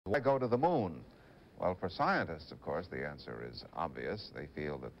Why go to the moon? Well, for scientists, of course, the answer is obvious. They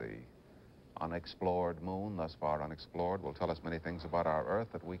feel that the unexplored moon, thus far unexplored, will tell us many things about our Earth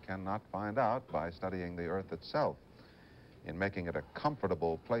that we cannot find out by studying the Earth itself. In making it a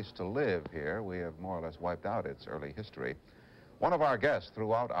comfortable place to live here, we have more or less wiped out its early history. One of our guests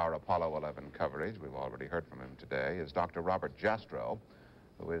throughout our Apollo 11 coverage, we've already heard from him today, is Dr. Robert Jastrow,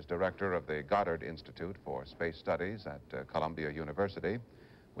 who is director of the Goddard Institute for Space Studies at Columbia University.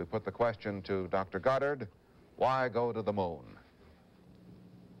 We put the question to Dr. Goddard, why go to the moon?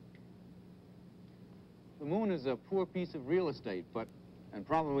 The moon is a poor piece of real estate, and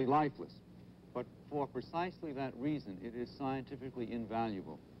probably lifeless. But for precisely that reason, it is scientifically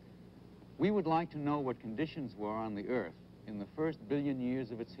invaluable. We would like to know what conditions were on the Earth in the first billion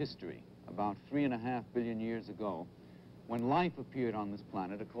years of its history, about 3.5 billion years ago, when life appeared on this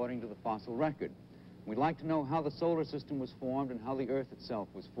planet according to the fossil record. We'd like to know how the solar system was formed and how the Earth itself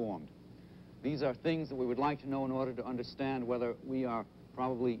was formed. These are things that we would like to know in order to understand whether we are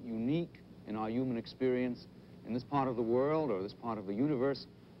probably unique in our human experience in this part of the world or this part of the universe,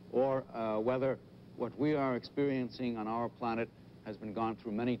 or whether what we are experiencing on our planet has been gone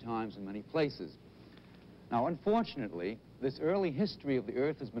through many times in many places. Now, unfortunately, this early history of the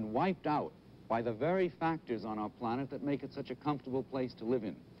Earth has been wiped out by the very factors on our planet that make it such a comfortable place to live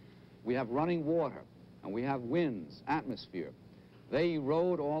in. We have running water, and we have winds, atmosphere. They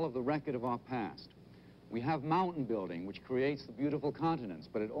erode all of the record of our past. We have mountain building, which creates the beautiful continents,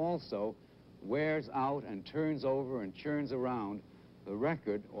 but it also wears out and turns over and churns around the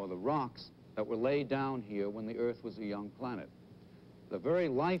record or the rocks that were laid down here when the Earth was a young planet. The very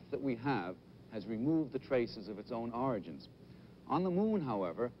life that we have has removed the traces of its own origins. On the moon,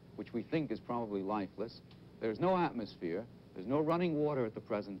 however, which we think is probably lifeless, there's no atmosphere, there's no running water at the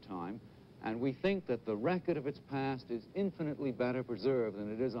present time, and we think that the record of its past is infinitely better preserved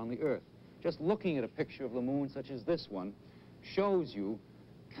than it is on the Earth. Just looking at a picture of the moon such as this one shows you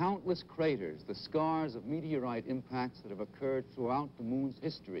countless craters, the scars of meteorite impacts that have occurred throughout the moon's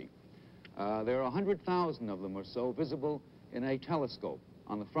history. There are 100,000 of them or so visible in a telescope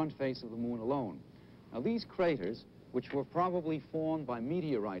on the front face of the moon alone. Now, these craters, which were probably formed by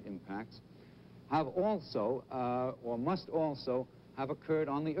meteorite impacts, have also, or must also, have occurred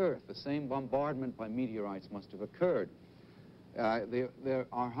on the Earth. The same bombardment by meteorites must have occurred. There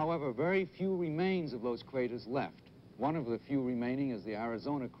are, however, very few remains of those craters left. One of the few remaining is the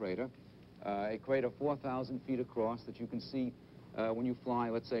Arizona crater, a crater 4,000 feet across that you can see when you fly,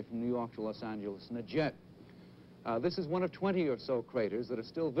 let's say, from New York to Los Angeles in a jet. This is one of 20 or so craters that are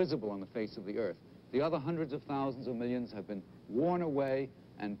still visible on the face of the Earth. The other hundreds of thousands of millions have been worn away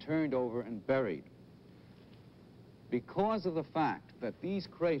and turned over and buried. Because of the fact that these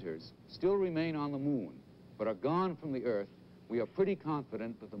craters still remain on the moon but are gone from the Earth, we are pretty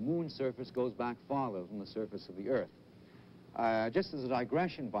confident that the moon's surface goes back farther than the surface of the Earth. Just as a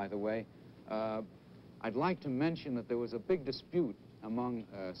digression, by the way, I'd like to mention that there was a big dispute among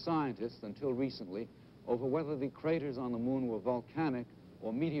scientists until recently over whether the craters on the moon were volcanic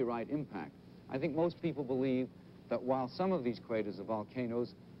or meteorite impact. I think most people believe that while some of these craters are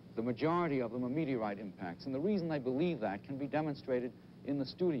volcanoes, the majority of them are meteorite impacts. And the reason they believe that can be demonstrated in the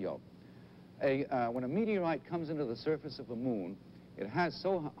studio. When a meteorite comes into the surface of the moon, it has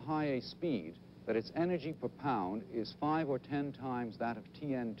so high a speed that its energy per pound is 5 or 10 times that of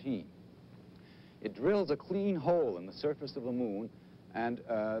TNT. It drills a clean hole in the surface of the moon and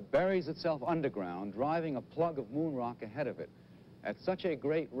buries itself underground, driving a plug of moon rock ahead of it at such a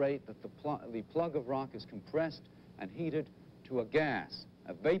great rate that the plug of rock is compressed and heated to a gas,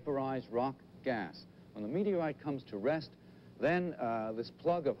 a vaporized rock gas. When the meteorite comes to rest, then this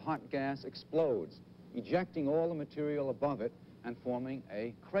plug of hot gas explodes, ejecting all the material above it and forming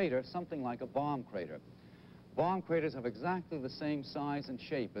a crater, something like a bomb crater. Bomb craters have exactly the same size and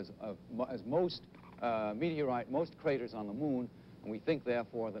shape as most most craters on the moon, and we think,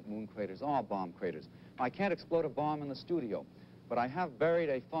 therefore, that moon craters are bomb craters. I can't explode a bomb in the studio, but I have buried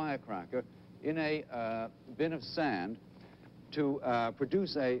a firecracker in a bin of sand to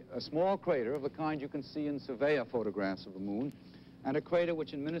produce a small crater of the kind you can see in surveyor photographs of the moon, and a crater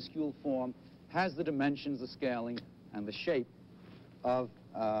which in minuscule form has the dimensions, the scaling, and the shape of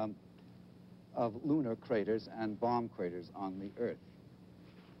lunar craters and bomb craters on the Earth.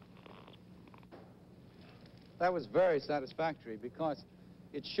 That was very satisfactory because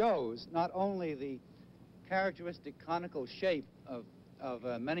it shows not only the characteristic conical shape of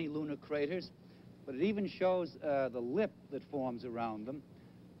many lunar craters, but it even shows the lip that forms around them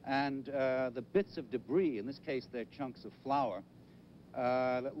and the bits of debris, in this case they're chunks of flour,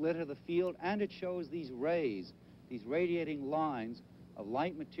 that litter the field, and it shows these rays, these radiating lines of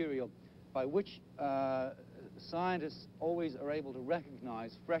light material by which scientists always are able to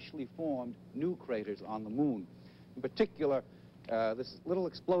recognize freshly formed new craters on the moon. In particular, this little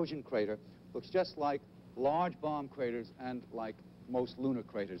explosion crater looks just like large bomb craters and like most lunar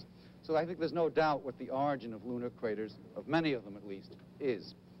craters. So I think there's no doubt what the origin of lunar craters, of many of them at least,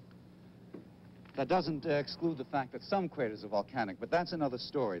 is. That doesn't exclude the fact that some craters are volcanic, but that's another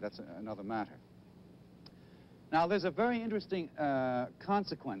story, that's another matter. Now, there's a very interesting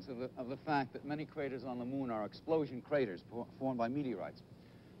consequence of the fact that many craters on the moon are explosion craters formed by meteorites.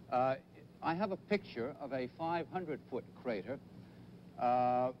 I have a picture of a 500-foot crater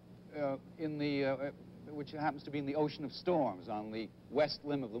which happens to be in the Ocean of Storms on the west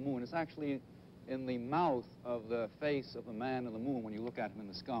limb of the moon. It's actually in the mouth of the face of the man on the moon when you look at him in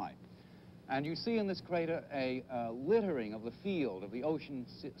the sky. And you see in this crater a littering of the field, of the ocean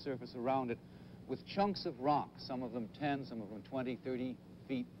surface around it, with chunks of rock, some of them 10, some of them 20, 30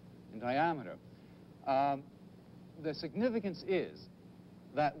 feet in diameter. The significance is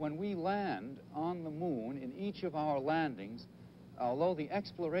that when we land on the moon, in each of our landings, although the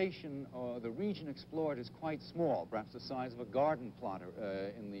exploration or the region explored is quite small, perhaps the size of a garden plot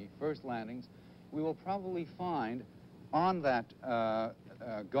in the first landings, we will probably find on that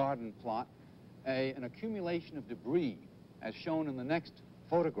garden plot an accumulation of debris, as shown in the next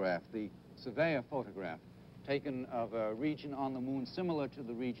photograph, the surveyor photograph, taken of a region on the moon similar to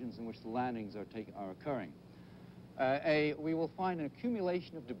the regions in which the landings are occurring. We will find an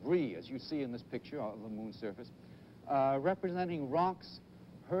accumulation of debris, as you see in this picture of the moon surface, representing rocks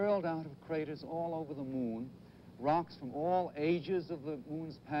hurled out of craters all over the moon, rocks from all ages of the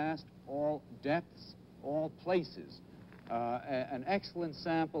moon's past, all depths, all places. An excellent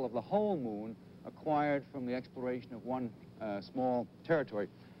sample of the whole moon acquired from the exploration of one small territory.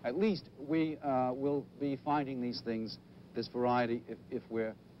 At least we will be finding these things, this variety, if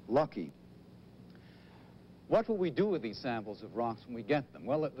we're lucky. What will we do with these samples of rocks when we get them?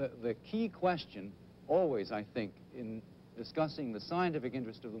 Well, the key question always, I think, in discussing the scientific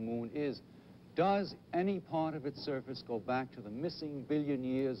interest of the moon is, does any part of its surface go back to the missing billion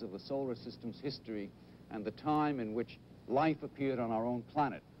years of the solar system's history and the time in which life appeared on our own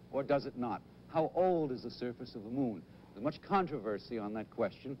planet, or does it not? How old is the surface of the moon? There's much controversy on that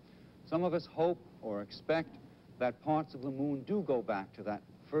question. Some of us hope or expect that parts of the moon do go back to that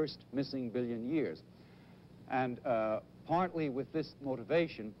first missing billion years. And partly with this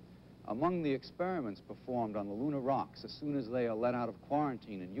motivation, among the experiments performed on the lunar rocks as soon as they are let out of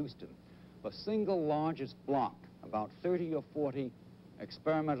quarantine in Houston, the single largest block, about 30 or 40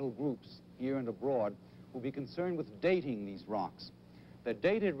 experimental groups here and abroad, will be concerned with dating these rocks. They're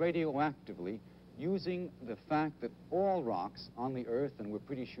dated radioactively using the fact that all rocks on the Earth, and we're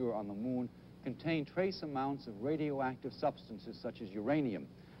pretty sure on the moon, contain trace amounts of radioactive substances such as uranium.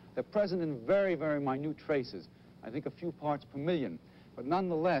 They're present in very, very minute traces, I think a few parts per million, but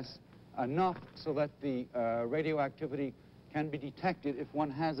nonetheless enough so that the radioactivity can be detected if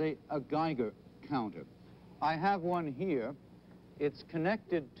one has a Geiger counter. I have one here. It's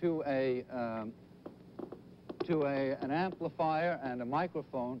connected to an amplifier and a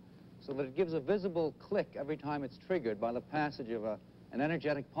microphone so that it gives a visible click every time it's triggered by the passage of an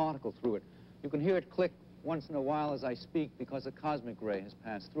energetic particle through it. You can hear it click once in a while as I speak because a cosmic ray has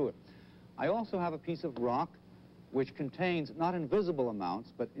passed through it. I also have a piece of rock which contains not invisible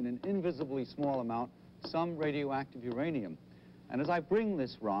amounts, but in an invisibly small amount, some radioactive uranium. And as I bring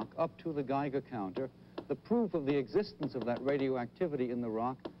this rock up to the Geiger counter, the proof of the existence of that radioactivity in the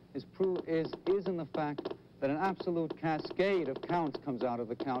rock is in the fact that an absolute cascade of counts comes out of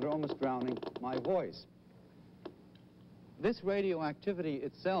the counter, almost drowning my voice. This radioactivity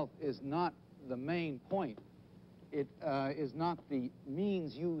itself is not the main point. It is not the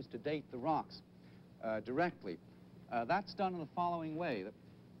means used to date the rocks directly. That's done in the following way. That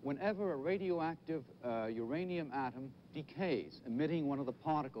whenever a radioactive uranium atom decays, emitting one of the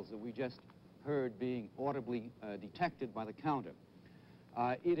particles that we just heard being audibly detected by the counter,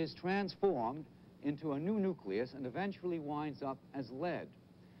 it is transformed into a new nucleus and eventually winds up as lead.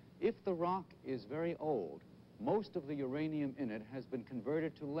 If the rock is very old, most of the uranium in it has been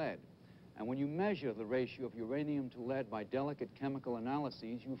converted to lead. And when you measure the ratio of uranium to lead by delicate chemical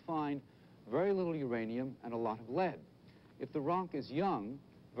analyses, you find very little uranium and a lot of lead. If the rock is young,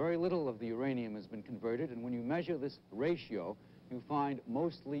 very little of the uranium has been converted, and when you measure this ratio, you find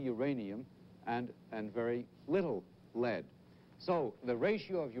mostly uranium and very little lead. So the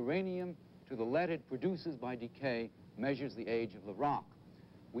ratio of uranium to the lead it produces by decay measures the age of the rock.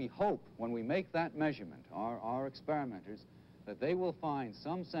 We hope when we make that measurement, our experimenters, that they will find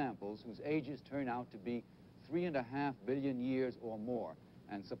some samples whose ages turn out to be 3.5 billion years or more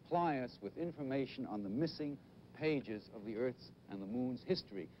and supply us with information on the missing pages of the Earth's and the Moon's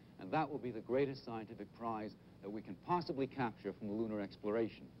history. And that will be the greatest scientific prize that we can possibly capture from the lunar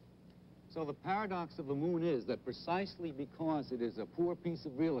exploration. So the paradox of the Moon is that precisely because it is a poor piece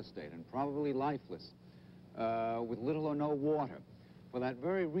of real estate and probably lifeless, with little or no water, for that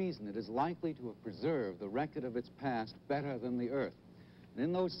very reason it is likely to have preserved the record of its past better than the Earth. And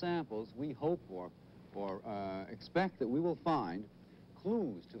in those samples, we hope or expect that we will find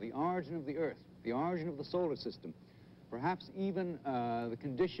clues to the origin of the Earth, the origin of the solar system, perhaps even the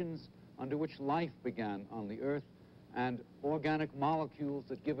conditions under which life began on the Earth, and organic molecules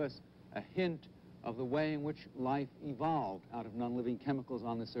that give us a hint of the way in which life evolved out of non-living chemicals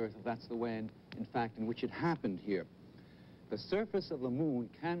on this Earth, if that's the way, in fact, in which it happened here. The surface of the Moon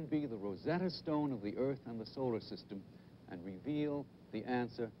can be the Rosetta Stone of the Earth and the solar system and reveal the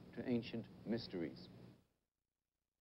answer to ancient mysteries.